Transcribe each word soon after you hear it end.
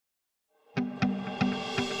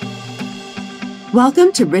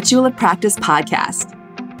Welcome to Ritual of Practice podcast.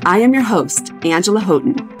 I am your host, Angela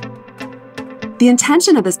Houghton. The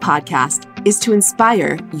intention of this podcast is to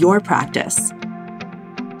inspire your practice.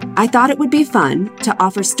 I thought it would be fun to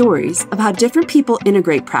offer stories of how different people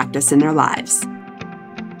integrate practice in their lives.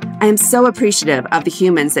 I am so appreciative of the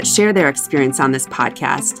humans that share their experience on this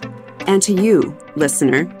podcast, and to you,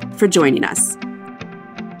 listener, for joining us.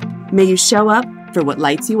 May you show up for what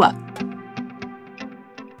lights you up.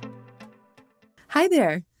 Hi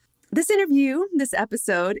there. This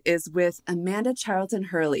episode is with Amanda Charlton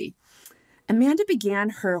Hurley. Amanda began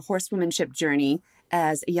her horsewomanship journey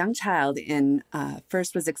as a young child and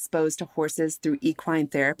first was exposed to horses through equine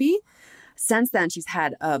therapy. Since then, she's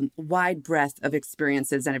had a wide breadth of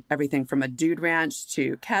experiences and everything from a dude ranch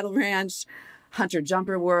to cattle ranch,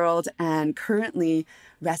 hunter-jumper world, and currently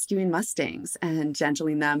rescuing mustangs and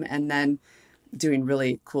gentling them and then doing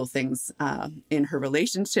really cool things in her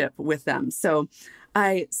relationship with them. So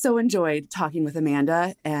I so enjoyed talking with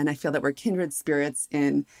Amanda, and I feel that we're kindred spirits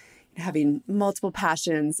in having multiple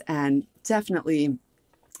passions, and definitely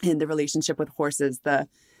in the relationship with horses.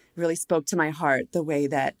 Really spoke to my heart the way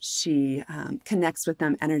that she connects with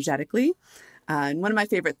them energetically. And one of my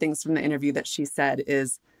favorite things from the interview that she said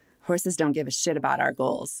is, horses don't give a shit about our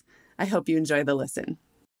goals. I hope you enjoy the listen.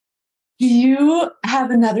 Do you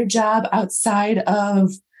have another job outside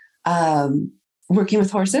of working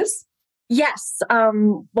with horses? Yes.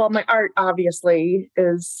 Well, my art obviously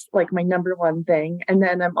is like my number one thing. And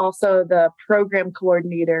then I'm also the program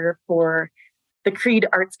coordinator for the Creed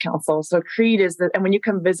Arts Council. So Creed and when you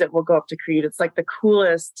come visit, we'll go up to Creed. It's like the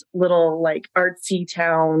coolest little like artsy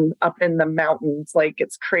town up in the mountains. Like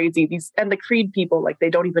it's crazy. And the Creed people, like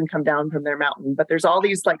they don't even come down from their mountain, but there's all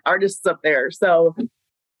these like artists up there. So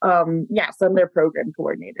so I'm their program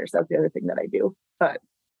coordinator. So that's the other thing that I do. But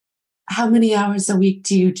how many hours a week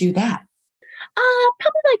do you do that?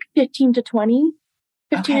 Probably like 15 to 20.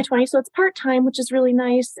 So it's part-time, which is really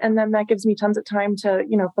nice. And then that gives me tons of time to,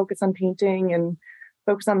 focus on painting and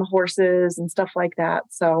focus on the horses and stuff like that.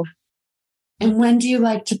 So. And when do you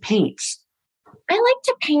like to paint? I like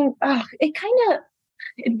to paint.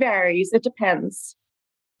 It varies. It depends.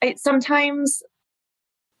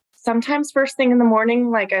 Sometimes first thing in the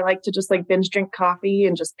morning, like I like to just like binge drink coffee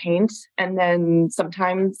and just paint. And then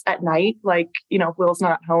sometimes at night, like, if Will's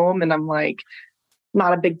not home and I'm like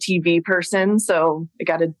not a big TV person. So I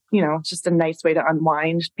got to, it's just a nice way to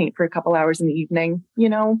unwind, paint for a couple hours in the evening,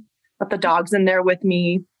 let the dogs in there with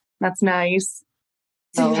me. That's nice.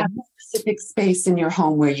 So you have a specific space in your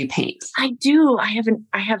home where you paint? I do. I have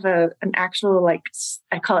an actual, like,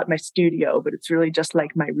 I call it my studio, but it's really just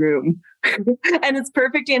like my room. And it's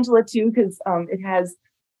perfect, Angela, too, because it has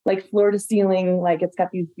like floor to ceiling, like it's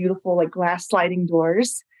got these beautiful like glass sliding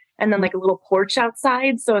doors and then like a little porch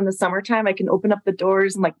outside. So in the summertime, I can open up the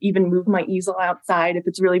doors and like even move my easel outside if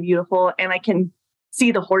it's really beautiful. And I can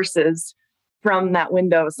see the horses from that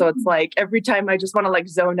window. So it's like every time I just want to like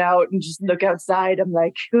zone out and just look outside, I'm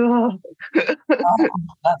like, oh.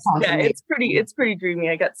 Yeah, it's pretty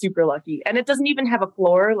dreamy. I got super lucky. And it doesn't even have a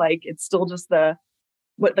floor. Like it's still just the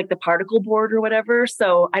particle board or whatever.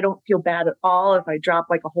 So I don't feel bad at all if I drop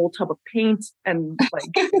like a whole tub of paint and like,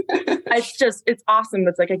 it's awesome.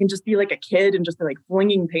 It's like, I can just be like a kid and just be like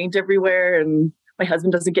flinging paint everywhere. And my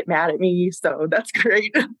husband doesn't get mad at me. So that's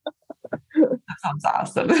great. That sounds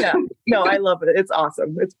awesome. Yeah. No, I love it. It's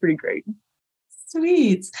awesome. It's pretty great.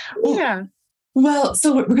 Sweet. Yeah. Well,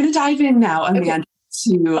 so we're going to dive in now, Amanda,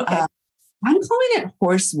 to, I'm calling it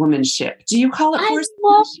horsewomanship. Do you call it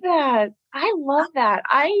horsewomanship? I love that.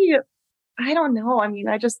 I don't know. I mean,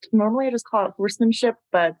 I just call it horsemanship,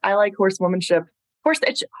 but I like horsewomanship.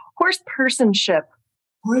 Horsepersonship.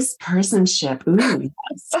 Horsepersonship. Ooh.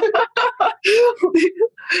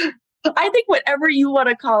 I think whatever you want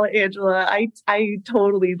to call it, Angela, I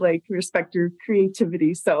totally like respect your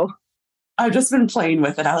creativity. So I've just been playing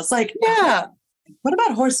with it. I was like, yeah. What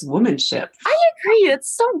about horsewomanship? I agree.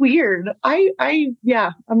 It's so weird. I'm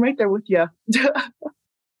right there with you.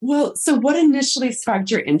 Well, so what initially sparked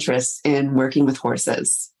your interest in working with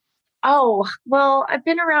horses? Oh, well, I've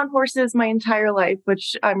been around horses my entire life,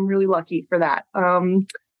 which I'm really lucky for that.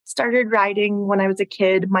 Started riding when I was a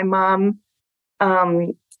kid. My mom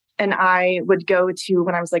and I would go to,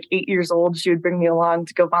 when I was like 8 years old, she would bring me along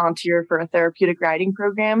to go volunteer for a therapeutic riding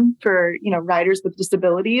program for, riders with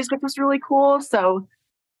disabilities, which was really cool. So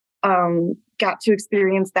got to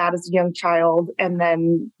experience that as a young child, and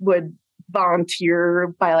then would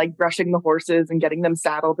volunteer by like brushing the horses and getting them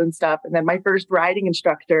saddled and stuff. And then my first riding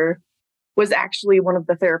instructor was actually one of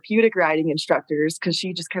the therapeutic riding instructors, because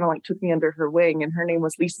she just kind of like took me under her wing, and her name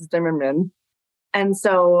was Lisa Zimmerman. And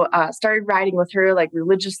so started riding with her like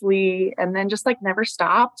religiously, and then just like never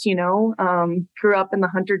stopped, grew up in the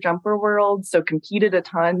hunter jumper world. So competed a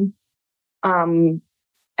ton.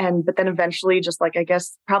 But then eventually just like, I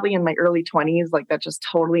guess probably in my early 20s, like that just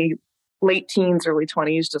totally late teens, early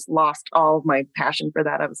 20s, just lost all of my passion for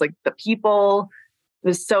that. I was like, the people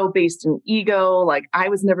was so based in ego. Like I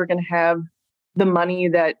was never going to have the money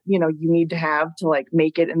that, you need to have to like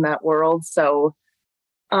make it in that world. So,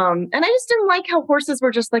 and I just didn't like how horses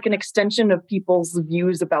were just like an extension of people's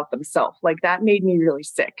views about themselves. Like that made me really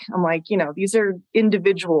sick. I'm like, these are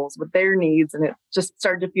individuals with their needs. And it just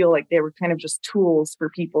started to feel like they were kind of just tools for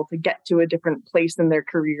people to get to a different place in their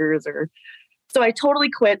careers. So I totally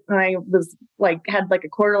quit, and I was like, had like a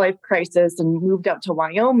quarter life crisis and moved out to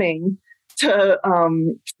Wyoming to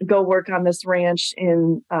go work on this ranch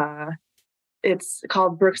in, it's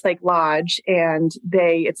called Brooks Lake Lodge. And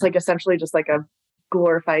it's like essentially just like a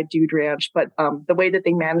glorified dude ranch, but the way that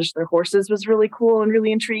they managed their horses was really cool and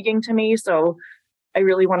really intriguing to me. So I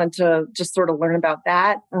really wanted to just sort of learn about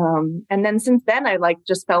that. And then since then, I like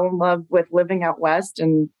just fell in love with living out west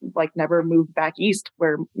and like never moved back east,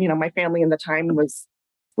 where, my family in the time was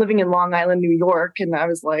living in Long Island, New York. And I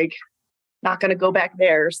was like, not going to go back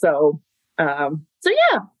there. So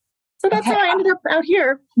yeah. So that's how I ended up out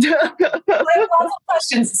here. I have lots of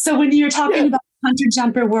questions. So when you're talking about hunter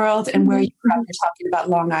jumper world and where you're from, you're talking about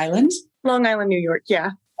Long Island? Long Island, New York.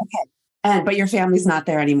 Yeah. Okay. But your family's not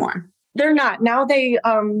there anymore. They're not. Now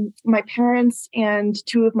my parents and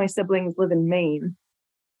two of my siblings live in Maine.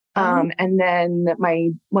 And then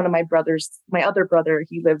one of my brothers, my other brother,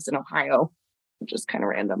 he lives in Ohio, which is kind of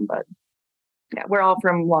random, but yeah, we're all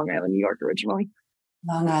from Long Island, New York originally.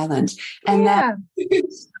 Long Island. And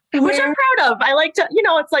which I'm proud of. I like to,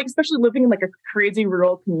 it's like, especially living in like a crazy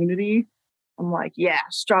rural community. I'm like, yeah,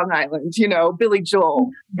 Strong Island, Billy Joel.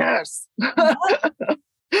 Yes.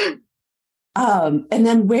 And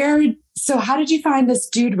then so how did you find this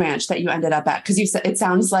dude ranch that you ended up at? Because you said, it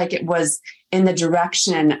sounds like it was in the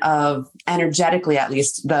direction of, energetically, at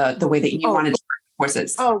least the way that you wanted to work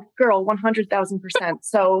horses. Oh, girl, 100,000%.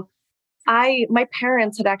 So my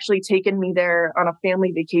parents had actually taken me there on a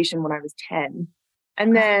family vacation when I was 10.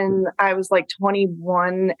 And then I was like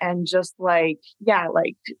 21 and just like,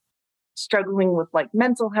 struggling with like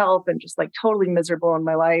mental health and just like totally miserable in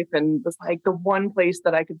my life. And was like the one place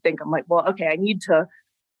that I could think, I'm like, well, okay, I need to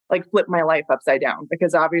like flip my life upside down,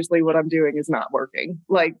 because obviously what I'm doing is not working.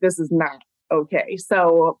 Like, this is not okay.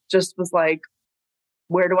 So just was like,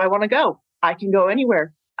 where do I want to go? I can go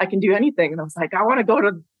anywhere. I can do anything. And I was like, I want to go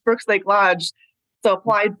to Brooks Lake Lodge. So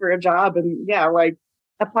applied for a job, and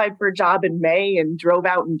applied for a job in May and drove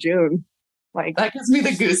out in June. Like, that gives me the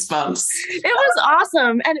goosebumps. It was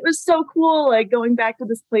awesome. And it was so cool, like going back to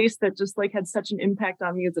this place that just like had such an impact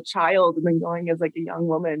on me as a child, and then going as like a young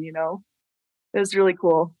woman, it was really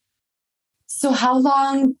cool. So how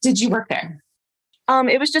long did you work there?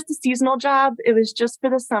 It was just a seasonal job. It was just for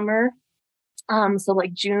the summer. So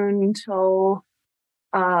like June till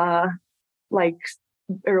like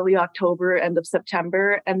early October, end of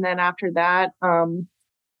September. And then after that,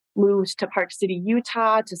 moved to Park City,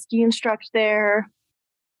 Utah to ski instruct there.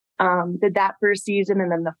 Did that for a season.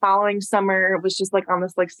 And then the following summer was just like on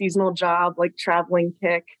this like seasonal job, like traveling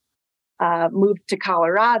kick. Moved to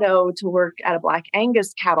Colorado to work at a Black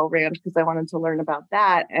Angus cattle ranch because I wanted to learn about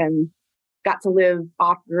that, and got to live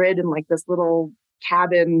off grid in like this little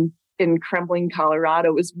cabin in Kremling, Colorado.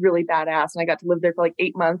 It was really badass. And I got to live there for like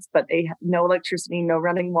 8 months, but they had no electricity, no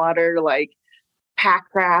running water, like pack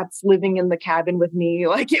rats living in the cabin with me.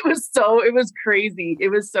 Like it was crazy. It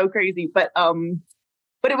was so crazy. But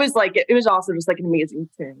it was like, it was also just like an amazing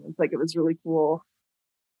experience. Like it was really cool.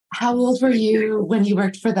 How old were you when you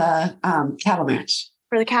worked for the cattle ranch?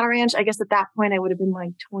 For the cattle ranch, I guess at that point I would have been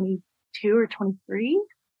like 22 or 23.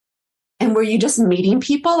 And were you just meeting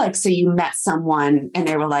people? Like, so you met someone and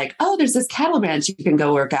they were like, oh, there's this cattle ranch you can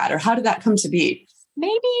go work at. Or how did that come to be?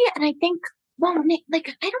 Maybe. And I think, well,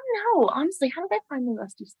 like, I don't know. Honestly, how did I find the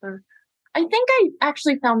Rusty Spur? I think I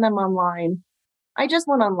actually found them online. I just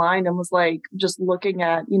went online and was like, just looking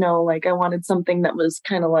at, like I wanted something that was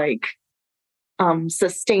kind of like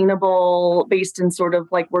sustainable, based in sort of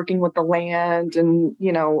like working with the land. And,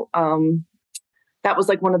 that was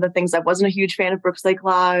like one of the things. I wasn't a huge fan of Brooks Lake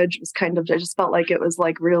Lodge. It was kind of, I just felt like it was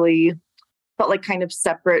like really, felt like kind of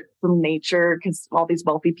separate from nature, because all these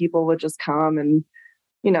wealthy people would just come and,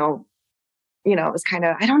 it was kind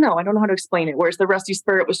of, I don't know how to explain it. Whereas the Rusty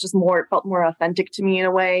Spur, it was just more, it felt more authentic to me in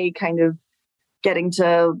a way, kind of getting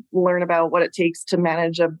to learn about what it takes to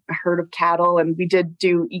manage a herd of cattle. And we did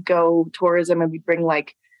do eco tourism, and we'd bring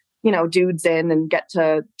like dudes in and get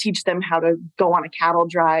to teach them how to go on a cattle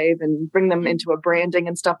drive and bring them into a branding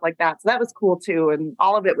and stuff like that. So that was cool too. And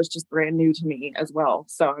all of it was just brand new to me as well.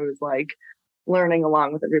 So I was like learning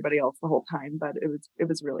along with everybody else the whole time, but it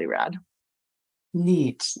was really rad.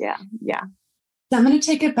 Neat. Yeah. Yeah. So I'm going to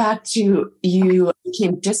take it back to you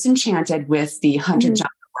became disenchanted with the hunter-jumper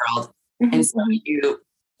world. And so you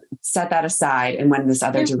set that aside and went in this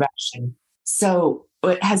other direction. So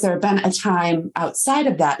has there been a time outside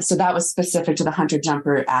of that? So that was specific to the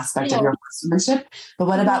hunter-jumper aspect of your horsemanship. But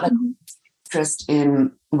what about like interest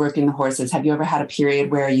in working the horses? Have you ever had a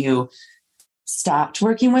period where you stopped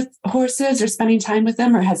working with horses or spending time with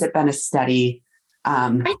them? Or has it been a steady? I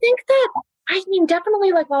think that,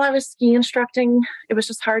 definitely like while I was ski instructing, it was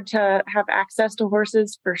just hard to have access to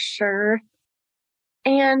horses for sure.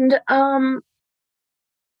 And,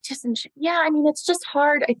 it's just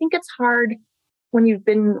hard. I think it's hard when you've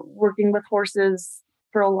been working with horses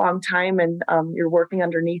for a long time and, you're working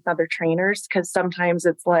underneath other trainers. Cause sometimes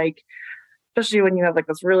it's like, especially when you have like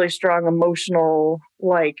this really strong emotional,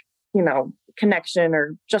 connection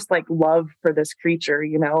or just like love for this creature,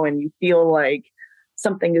 and you feel like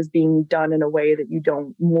something is being done in a way that you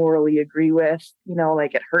don't morally agree with,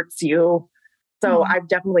 like it hurts you. So I've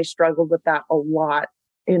definitely struggled with that a lot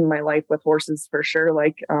in my life with horses for sure.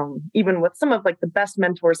 Like, even with some of like the best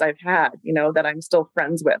mentors I've had, that I'm still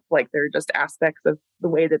friends with, like they're just aspects of the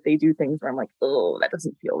way that they do things where I'm like, oh, that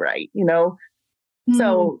doesn't feel right,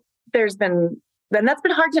 So that's been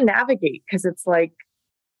hard to navigate because it's like,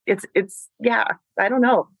 I don't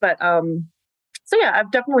know. But,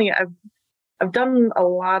 I've done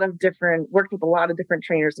worked with a lot of different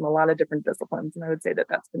trainers and a lot of different disciplines. And I would say that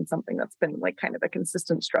that's been something that's been like kind of a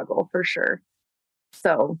consistent struggle for sure.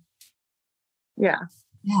 So, yeah.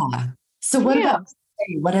 Yeah. So what about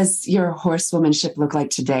today? What does your horsewomanship look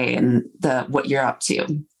like today and what you're up to?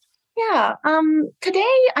 Yeah.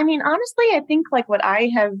 Today, honestly, I think like where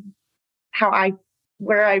I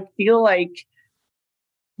feel like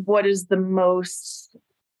what is the most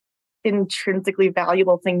intrinsically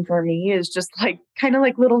valuable thing for me is just like kind of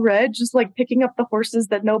like Little Red, just like picking up the horses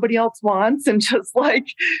that nobody else wants and just like,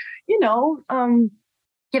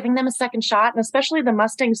 giving them a second shot, and especially the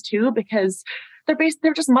mustangs too, because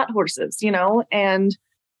they're just mutt horses, and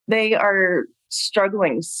they are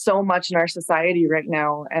struggling so much in our society right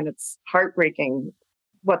now, and it's heartbreaking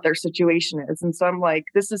what their situation is. And so I'm like,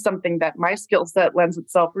 this is something that my skill set lends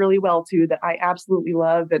itself really well to, that I absolutely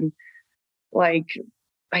love, and like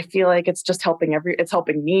I feel like it's just it's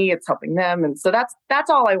helping me, it's helping them. And so that's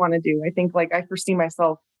all I want to do. I think like I foresee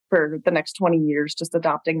myself for the next 20 years just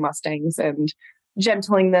adopting mustangs and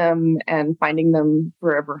gentling them and finding them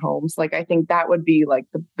forever homes. Like I think that would be like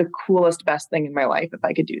the coolest, best thing in my life if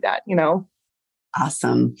I could do that,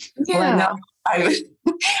 Awesome. Yeah. Well,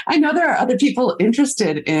 I know there are other people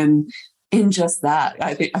interested in just that.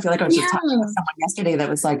 I feel like I was just talking to someone yesterday that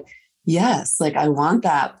was like, yes, like I want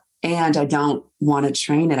that. And I don't want to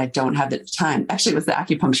train it. I don't have the time. Actually, it was the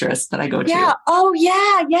acupuncturist that I go to. Yeah. Oh,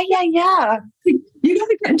 yeah. You got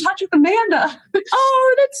to get in touch with Amanda.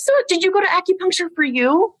 Oh, that's so. Did you go to acupuncture for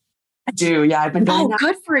you? I do. Yeah, I've been doing. Oh,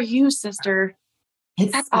 good for you, sister.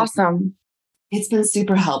 That's awesome. It's been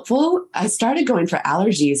super helpful. I started going for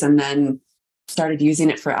allergies and then started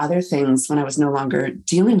using it for other things when I was no longer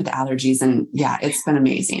dealing with allergies. And yeah, it's been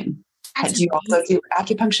amazing. Do you also do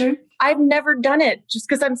acupuncture? I've never done it just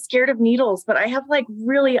because I'm scared of needles, but I've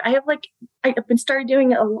been started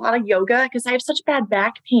doing a lot of yoga because I have such bad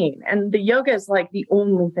back pain, and the yoga is like the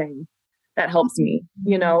only thing that helps me,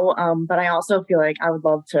 but I also feel like I would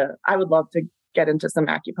love to get into some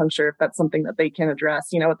acupuncture if that's something that they can address,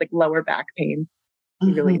 with like lower back pain.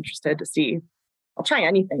 I'm really interested to see. I'll try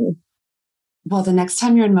anything. Well, the next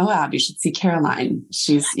time you're in Moab, you should see Caroline.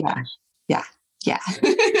 She's yeah.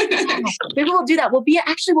 Maybe we'll do that. We'll be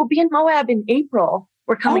in Moab in April.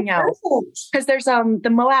 We're coming out because there's the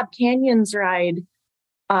Moab Canyons ride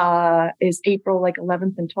is April like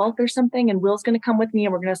 11th and 12th or something, and Will's going to come with me,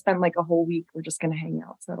 and we're going to spend like a whole week. We're just going to hang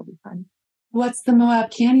out, so it'll be fun. What's the Moab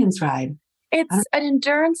Canyons ride? It's an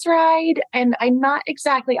endurance ride, and I'm not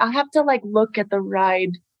exactly. I'll have to like look at the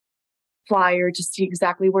ride flyer to see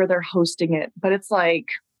exactly where they're hosting it, but it's like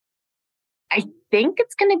I think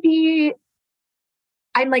it's going to be.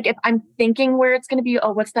 I'm like, if I'm thinking where it's going to be,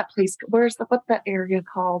 what's that place? What's that area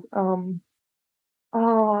called?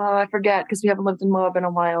 I forget because we haven't lived in Moab in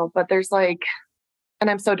a while, but there's like, and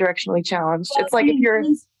I'm so directionally challenged. It's like if you're,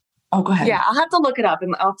 go ahead. Yeah, I'll have to look it up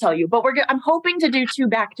and I'll tell you, but I'm hoping to do 2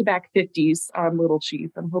 back-to-back 50s on Little Chief.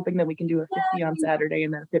 I'm hoping that we can do a 50 on Saturday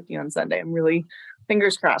and then a 50 on Sunday. I'm really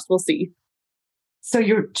fingers crossed. We'll see. So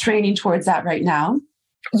you're training towards that right now?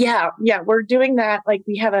 Yeah, we're doing that. Like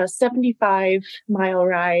we have a 75-mile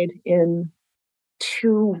ride in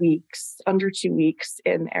 2 weeks, under 2 weeks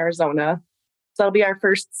in Arizona. So that'll be our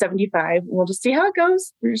first 75. We'll just see how it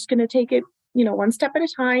goes. We're just going to take it, one step at a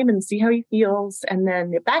time and see how he feels. And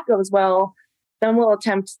then if that goes well, then we'll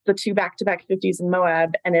attempt the 2 back-to-back 50s in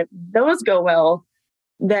Moab. And if those go well,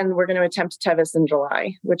 then we're going to attempt Tevis in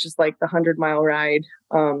July, which is like the 100-mile ride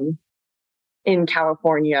in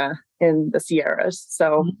California in the Sierras.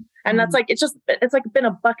 So, and that's like, it's like been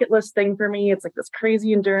a bucket list thing for me. It's like this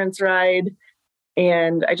crazy endurance ride.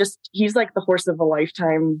 And he's like the horse of a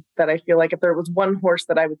lifetime that I feel like if there was one horse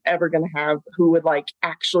that I was ever going to have who would like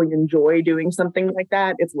actually enjoy doing something like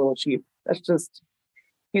that, it's Little Chief.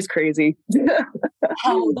 He's crazy. I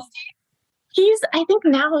think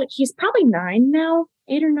now he's probably 9 now,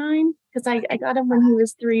 8 or 9, because I got him when he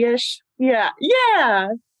was 3-ish. Yeah. Yeah.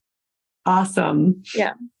 Awesome.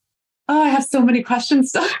 Yeah. Oh, I have so many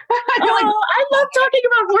questions. I love talking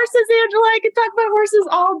about horses, Angela. I could talk about horses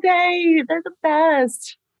all day. They're the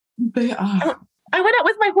best. They are. I went out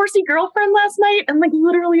with my horsey girlfriend last night and like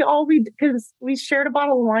literally because we shared a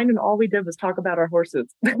bottle of wine and all we did was talk about our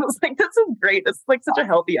horses. I was like, this is great. It's like such a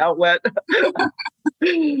healthy outlet. Do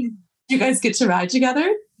you guys get to ride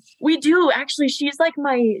together? We do actually. She's like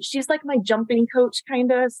my jumping coach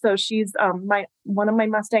kind of. So she's one of my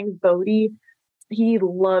Mustangs, Bodie. He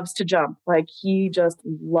loves to jump. Like he just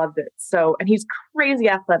loved it. So, and he's crazy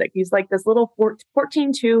athletic. He's like this little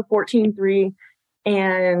 14.2, 14.3,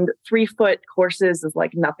 and 3-foot courses is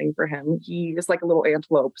like nothing for him. He is like a little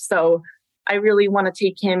antelope. So I really want to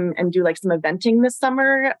take him and do like some eventing this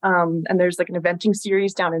summer. And there's like an eventing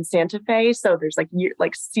series down in Santa Fe. So there's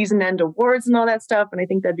like season end awards and all that stuff. And I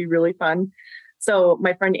think that'd be really fun. So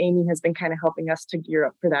my friend Amy has been kind of helping us to gear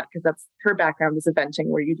up for that because that's her background is eventing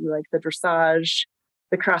where you do like the dressage,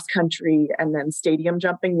 the cross country, and then stadium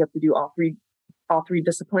jumping. You have to do all three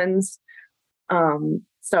disciplines. And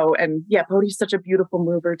Bodie's such a beautiful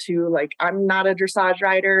mover too. Like I'm not a dressage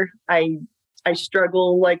rider. I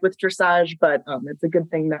struggle like with dressage, but it's a good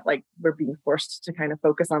thing that like we're being forced to kind of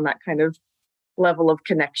focus on that kind of level of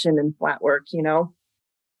connection and flat work,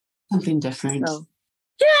 Something different. So,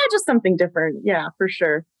 yeah, just something different. Yeah, for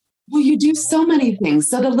sure. Well, you do so many things.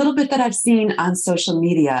 So the little bit that I've seen on social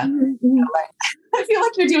media, I feel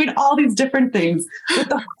like you're doing all these different things with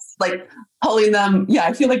the horse, like pulling them. Yeah,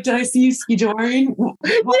 I feel like, did I see you ski joring? Yeah,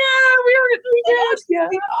 we did. Yeah,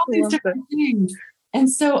 all these different things. And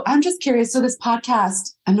so I'm just curious. So this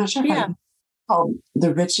podcast, I'm not sure if I call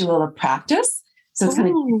the ritual of practice. So it's kind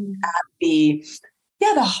of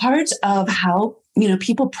at the heart of how,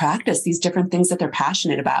 people practice these different things that they're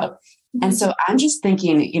passionate about. And so I'm just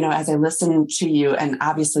thinking, as I listen to you, and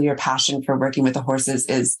obviously your passion for working with the horses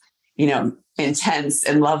is, intense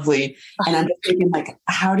and lovely. And I'm just thinking like,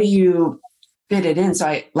 how do you fit it in? So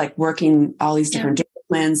I like working all these different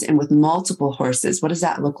disciplines and with multiple horses. What does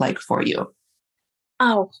that look like for you?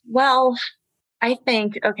 Oh, well, I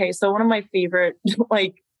think, okay. So one of my favorite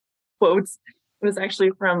like quotes was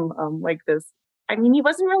actually from this. I mean, he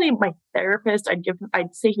wasn't really my therapist.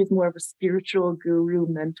 I'd say he's more of a spiritual guru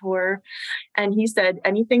mentor. And he said,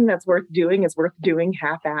 anything that's worth doing is worth doing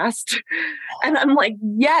half-assed. And I'm like,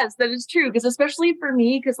 yes, that is true. Because especially for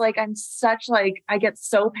me, because like, I'm such like, I get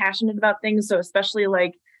so passionate about things. So especially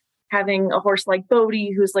like having a horse like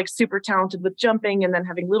Bodie, who's like super talented with jumping, and then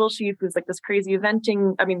having Little Chief, who's like this crazy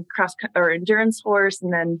cross or endurance horse.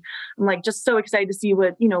 And then I'm like just so excited to see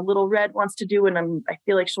what, Little Red wants to do. And I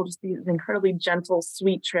feel like she'll just be an incredibly gentle,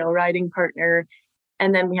 sweet trail riding partner.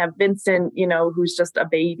 And then we have Vincent, who's just a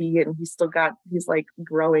baby and he's like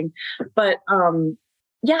growing. But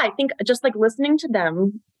I think just like listening to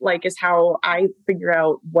them, like is how I figure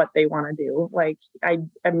out what they want to do. Like I'm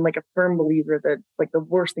like a firm believer that like the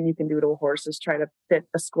worst thing you can do to a horse is try to fit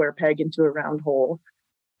a square peg into a round hole.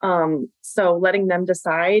 So letting them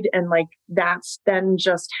decide, and like that's then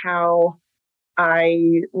just how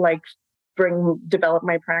I like develop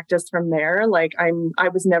my practice from there. Like I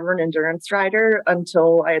was never an endurance rider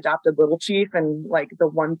until I adopted Little Chief, and like the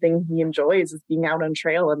one thing he enjoys is being out on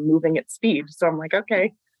trail and moving at speed. So I'm like,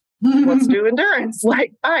 okay, let's do endurance.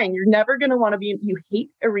 Like, fine, you're never going to want to you hate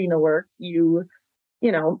arena work,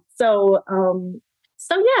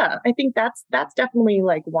 so yeah, I think that's definitely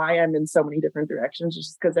like why I'm in so many different directions,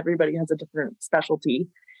 just because everybody has a different specialty.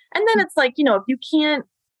 And then it's like, if you can't,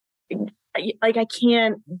 like, I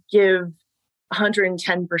can't give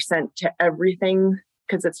 110% to everything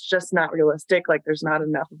because it's just not realistic. Like there's not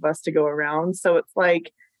enough of us to go around. So it's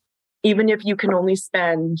like, even if you can only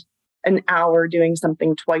spend an hour doing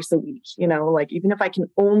something twice a week, like even if I can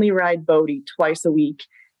only ride Bodie twice a week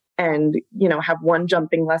and, have one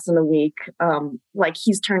jumping lesson a week. Like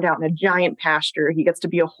he's turned out in a giant pasture. He gets to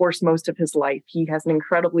be a horse most of his life. He has an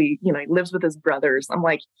incredibly, he lives with his brothers. I'm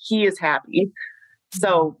like, he is happy.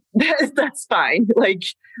 So that's fine. Like,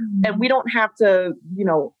 and we don't have to,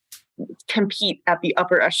 compete at the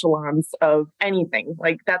upper echelons of anything.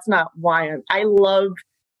 Like, that's not why I love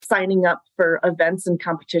signing up for events and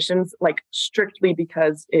competitions, like strictly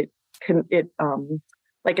because it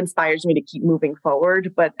like inspires me to keep moving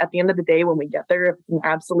forward. But at the end of the day, when we get there, if it's an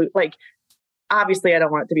absolute, like, obviously I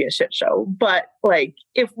don't want it to be a shit show, but like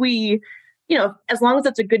if we, as long as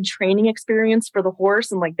it's a good training experience for the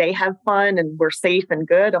horse and like they have fun and we're safe and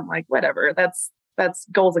good, I'm like, whatever, that's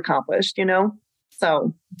goals accomplished,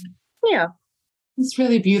 So yeah. It's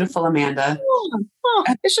really beautiful, Amanda.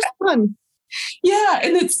 It's just fun. Yeah.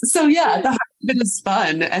 And the heart of it is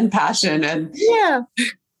fun and passion. And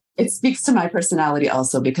it speaks to my personality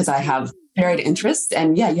also because I have varied interests.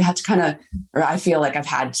 And you have to I feel like I've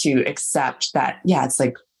had to accept that, it's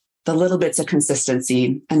like the little bits of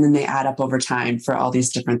consistency and then they add up over time for all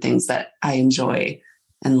these different things that I enjoy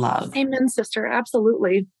and love. Amen, sister.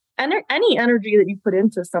 Absolutely. And any energy that you put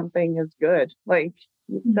into something is good. Like,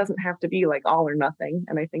 it doesn't have to be like all or nothing.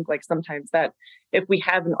 And I think like sometimes that if we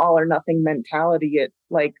have an all or nothing mentality, it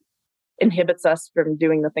like inhibits us from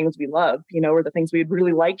doing the things we love, or the things we'd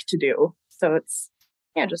really like to do. So it's,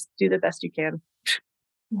 just do the best you can.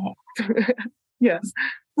 Yes.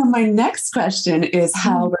 So my next question is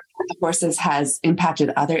how working with horses has impacted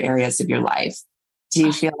other areas of your life. Do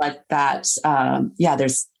you feel like that,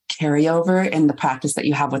 there's carryover in the practice that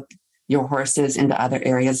you have with your horses into other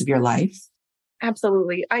areas of your life?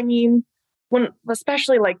 Absolutely. I mean,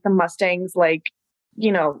 especially like the mustangs, like,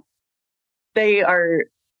 they are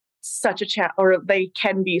such a they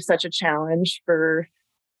can be such a challenge for,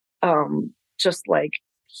 just like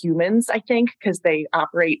humans, I think, because they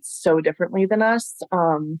operate so differently than us.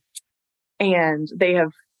 And they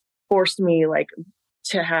have forced me like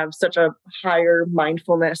to have such a higher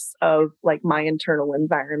mindfulness of like my internal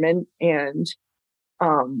environment and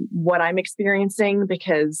what I'm experiencing,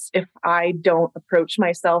 because if I don't approach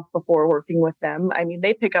myself before working with them, I mean,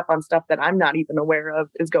 they pick up on stuff that I'm not even aware of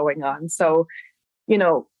is going on. So,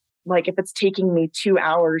 like if it's taking me 2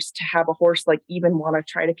 hours to have a horse, like even want to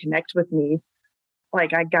try to connect with me,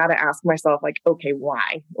 like I got to ask myself, like, okay,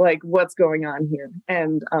 why? Like, what's going on here?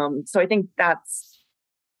 And so I think that's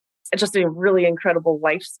just a really incredible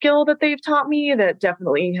life skill that they've taught me that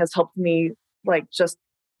definitely has helped me like just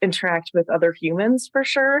interact with other humans for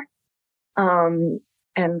sure. And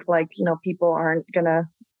like, people aren't gonna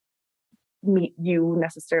meet you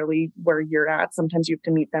necessarily where you're at. Sometimes you have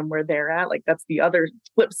to meet them where they're at. Like that's the other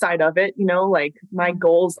flip side of it, like my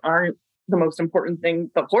goals aren't the most important thing.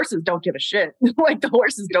 The horses don't give a shit. Like the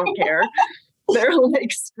horses don't care. They're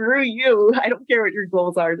like, screw you. I don't care what your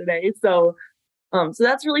goals are today. So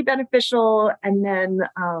that's really beneficial. And then,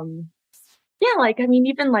 like, I mean,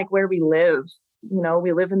 even like where we live,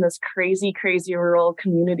 we live in this crazy, crazy rural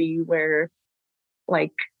community where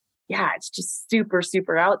like, it's just super,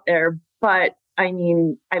 super out there. But I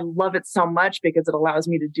mean, I love it so much because it allows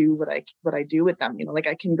me to do what I do with them. Like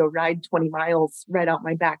I can go ride 20 miles right out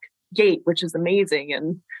my back gate, which is amazing.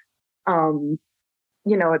 And,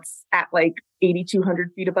 it's at like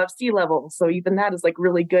 8,200 feet above sea level. So even that is like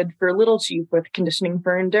really good for Little Chief with conditioning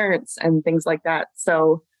for endurance and things like that.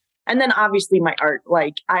 So, and then obviously my art,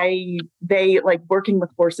 like they like working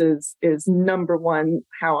with horses is number one,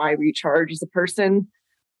 how I recharge as a person.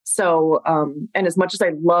 So, and as much as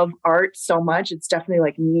I love art so much, it's definitely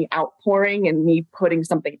like me outpouring and me putting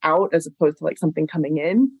something out as opposed to like something coming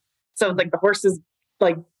in. So like the horses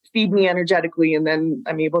like feed me energetically and then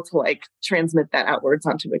I'm able to like transmit that outwards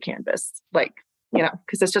onto a canvas, like,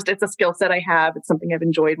 because it's a skill set I have. It's something I've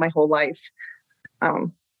enjoyed my whole life.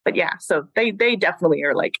 But yeah, so they definitely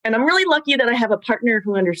are like, and I'm really lucky that I have a partner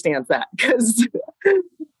who understands that because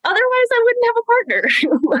otherwise I wouldn't have a partner.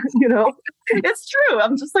 It's true.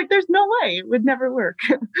 I'm just like, there's no way it would never work.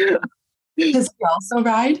 Does he also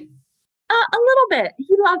ride? A little bit.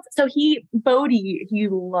 Bodie, he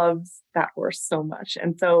loves that horse so much.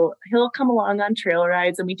 And so he'll come along on trail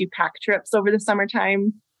rides and we do pack trips over the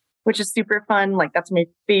summertime, which is super fun. Like that's my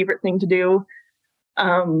favorite thing to do.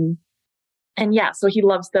 And so he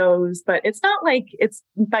loves those, but it's not like it's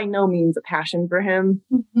by no means a passion for him,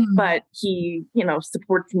 but he,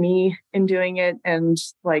 supports me in doing it and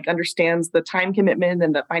like understands the time commitment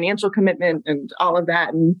and the financial commitment and all of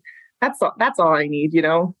that. And that's all I need,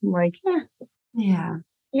 I'm like, yeah.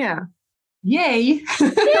 Yay. It's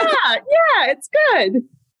good.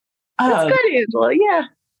 It's good, Angela. Yeah.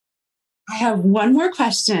 I have one more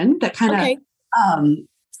question that kind of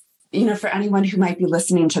for anyone who might be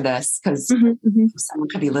listening to this, because someone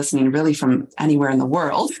could be listening really from anywhere in the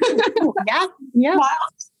world. Yeah. Yeah.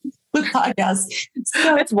 Wild with podcasts.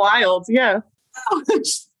 So it's wild. Yeah.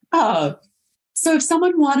 So if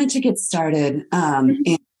someone wanted to get started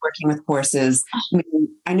in working with horses,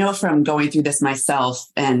 I know from going through this myself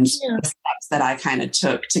and the steps that I kind of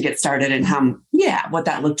took to get started and what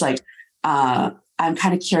that looked like. I'm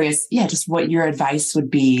kind of curious, just what your advice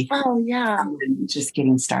would be. Oh, yeah. Just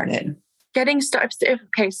getting started.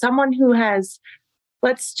 Okay, someone who has,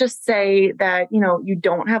 let's just say that, you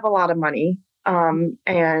don't have a lot of money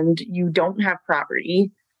and you don't have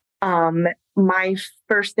property. My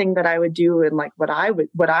first thing that I would do, and like what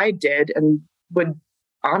I did and would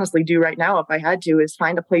honestly do right now if I had to, is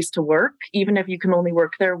find a place to work, even if you can only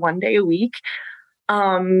work there one day a week.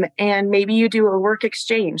 And maybe you do a work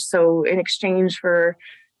exchange. So in exchange for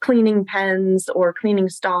cleaning pens or cleaning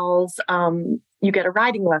stalls, you get a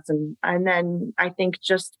riding lesson. And then I think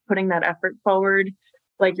just putting that effort forward,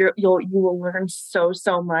 like you will learn so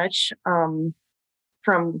much,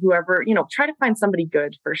 from whoever, try to find somebody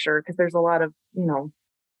good for sure. Cause there's a lot of,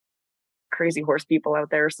 crazy horse people out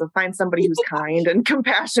there. So find somebody who's kind and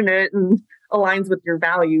compassionate and aligns with your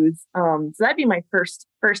values. So that'd be my first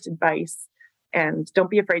advice. And don't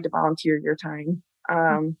be afraid to volunteer your time.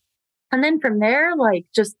 And then from there, like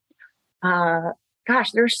just,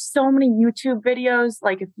 there's so many YouTube videos.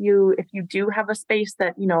 Like if you do have a space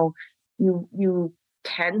that, you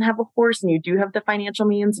can have a horse and you do have the financial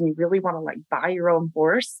means and you really want to like buy your own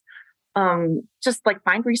horse, just like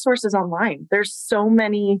find resources online. There's so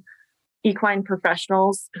many equine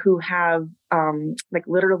professionals who have, like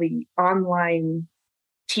literally online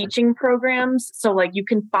teaching programs. So like you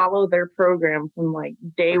can follow their program from like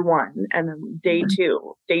day 1 and then day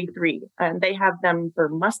 2, day 3, and they have them for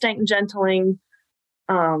Mustang gentling.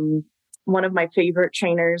 One of my favorite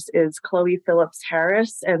trainers is Chloe Phillips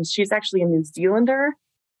Harris, and she's actually a New Zealander.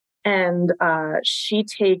 And she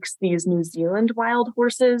takes these New Zealand wild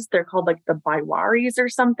horses. They're called like the Baiwaris or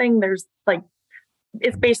something. There's like,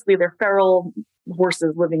 it's basically they're feral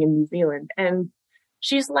horses living in New Zealand. And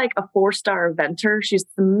she's like a 4-star eventer. She's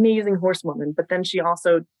an amazing horsewoman, but then she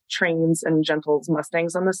also trains and gentles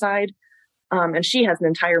Mustangs on the side. And she has an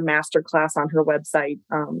entire master class on her website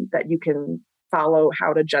that you can follow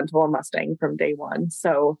how to gentle a Mustang from day 1.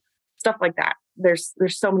 So stuff like that. There's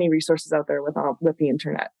so many resources out there with the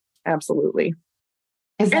internet. Absolutely.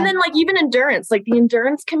 And then like even endurance, like the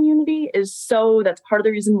endurance community that's part of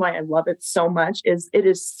the reason why I love it so much is it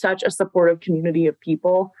is such a supportive community of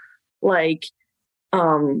people. Like,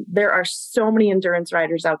 there are so many endurance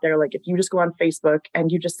riders out there. Like if you just go on Facebook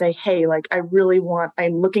and you just say, hey, like I'm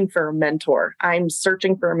looking for a mentor. I'm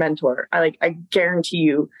searching for a mentor. I guarantee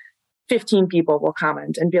you 15 people will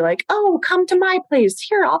comment and be like, oh, come to my place.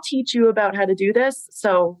 Here, I'll teach you about how to do this.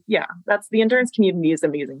 So yeah, that's the endurance community is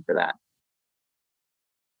amazing for that.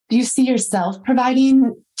 Do you see yourself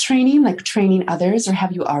providing training, like training others, or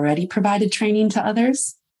have you already provided training to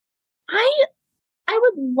others? I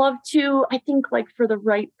would love to. I think like for the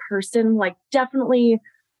right person, like definitely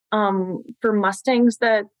for Mustangs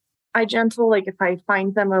that I gentle, like if I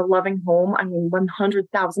find them a loving home, I mean,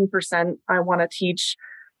 100,000%, I want to teach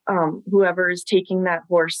whoever is taking that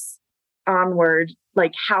horse onward,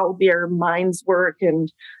 like how their minds work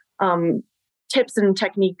and tips and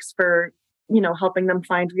techniques for, helping them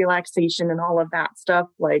find relaxation and all of that stuff.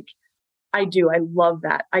 Like I love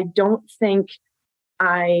that. I don't think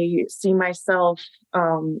I see myself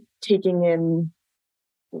taking in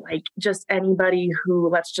like just anybody who,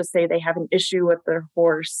 let's just say they have an issue with their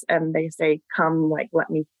horse and they say, come, like,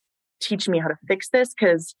 teach me how to fix this.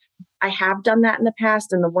 Cause I have done that in the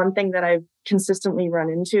past. And the one thing that I've consistently run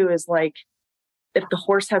into is like, if the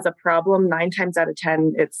horse has a problem, 9 times out of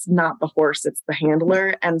 10, it's not the horse, it's the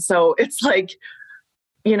handler. And so it's like,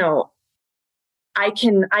 I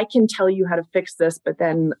can tell you how to fix this, but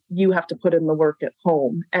then you have to put in the work at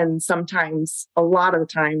home. And sometimes, a lot of the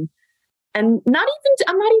time, and I'm not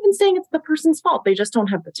even saying it's the person's fault. They just don't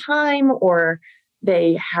have the time, or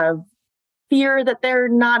they have fear that they're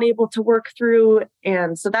not able to work through.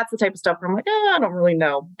 And so that's the type of stuff where I'm like, I don't really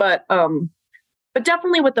know. But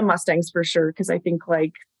definitely with the Mustangs for sure. Cause I think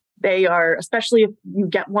like they are, especially if you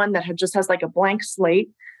get one that just has like a blank slate,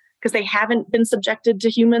 because they haven't been subjected to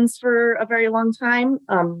humans for a very long time.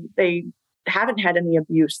 They haven't had any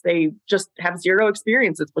abuse. They just have zero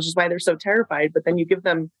experiences, which is why they're so terrified. But then you give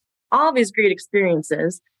them all these great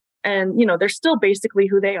experiences and, they're still basically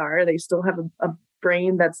who they are. They still have a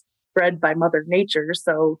brain that's bred by Mother Nature.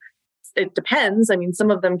 So it depends. I mean,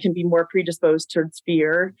 some of them can be more predisposed towards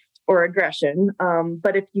fear or aggression.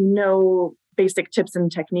 But if basic tips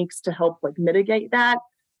and techniques to help like mitigate that,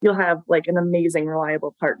 you'll have like an amazing,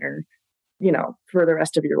 reliable partner, for the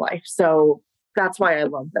rest of your life. So that's why I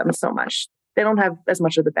love them so much. They don't have as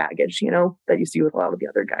much of the baggage, that you see with a lot of the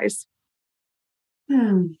other guys.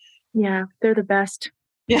 Yeah, they're the best.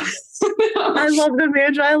 Yeah. I love them,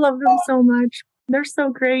 Andrew. I love them so much. They're so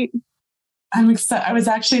great. I'm excited. I was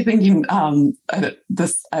actually thinking I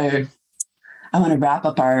want to wrap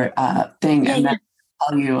up our thing and then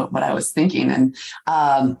tell you what I was thinking. And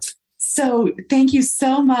so thank you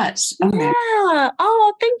so much. Yeah.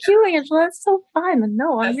 Oh, thank you, Angela. It's so fun.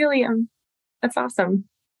 No, I'm really, that's awesome.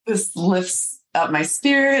 This lifts up my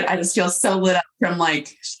spirit. I just feel so lit up from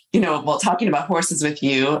talking about horses with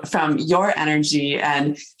you, from your energy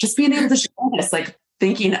and just being able to share this, like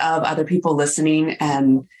thinking of other people listening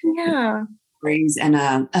and stories and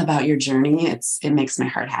about your journey. It makes my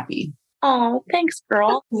heart happy. Oh, thanks,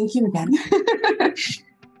 girl. Thank you again.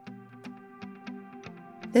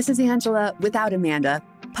 This is Angela without Amanda,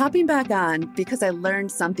 popping back on because I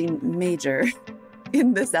learned something major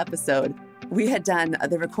in this episode. We had done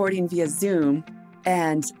the recording via Zoom,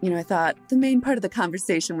 and, I thought the main part of the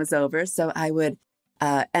conversation was over, so I would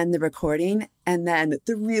end the recording, and then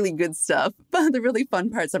the really good stuff, the really fun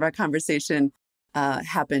parts of our conversation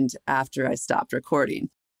happened after I stopped recording.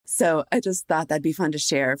 So I just thought that'd be fun to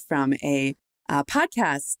share from a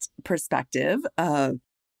podcast perspective.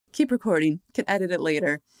 Keep recording, can edit it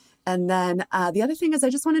later. And then the other thing is I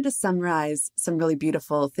just wanted to summarize some really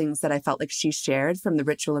beautiful things that I felt like she shared from the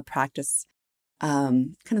ritual of practice,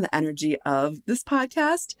 kind of the energy of this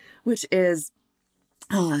podcast, which is,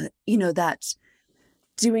 that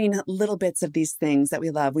doing little bits of these things that we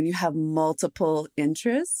love when you have multiple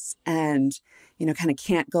interests and, kind of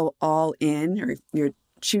can't go all in, or you're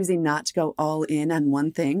choosing not to go all in on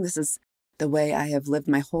one thing. This is the way I have lived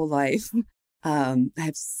my whole life. I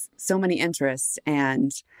have so many interests,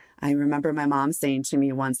 and I remember my mom saying to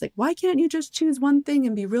me once, like, why can't you just choose one thing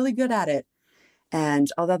and be really good at it?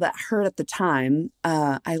 And although that hurt at the time,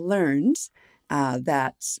 I learned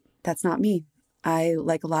that that's not me. I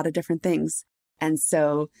like a lot of different things. And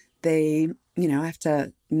so they, have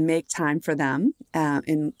to make time for them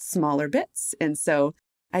in smaller bits. And so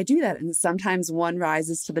I do that. And sometimes one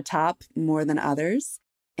rises to the top more than others.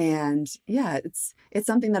 And it's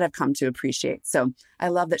something that I've come to appreciate. So I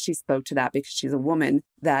love that she spoke to that, because she's a woman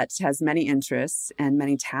that has many interests and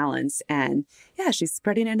many talents. And she's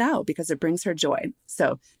spreading it out because it brings her joy.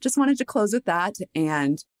 So just wanted to close with that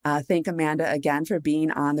and thank Amanda again for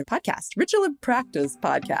being on the podcast, Ritual of Practice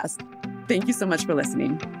podcast. Thank you so much for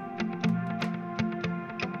listening.